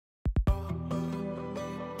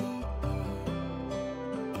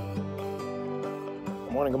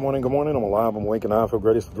Good morning, good morning, good morning. I'm alive, I'm waking up. I feel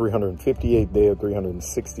great. It's the 358th day of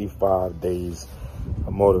 365 days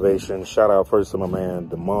of motivation. Shout out first to my man,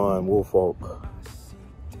 Damon Woolfolk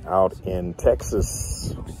out in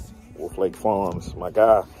Texas, Wolf Lake Farms, my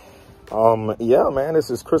guy. Yeah, man, this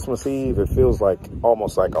is Christmas Eve. It feels like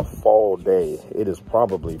almost like a fall day. It is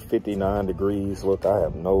probably 59 degrees. Look, I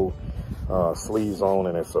have no sleeves on,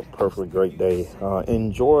 and it's a perfectly great day.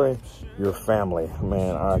 Enjoy your family,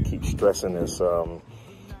 man. I keep stressing this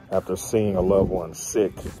after seeing a loved one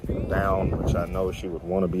sick and down, which I know she would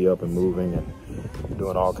want to be up and moving and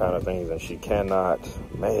doing all kind of things, and she cannot.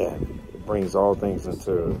 Man, it brings all things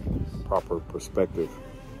into proper perspective.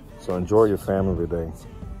 So enjoy your family today.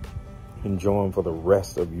 Enjoy them for the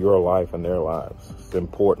rest of your life and their lives. It's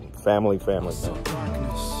important. Family, family, family.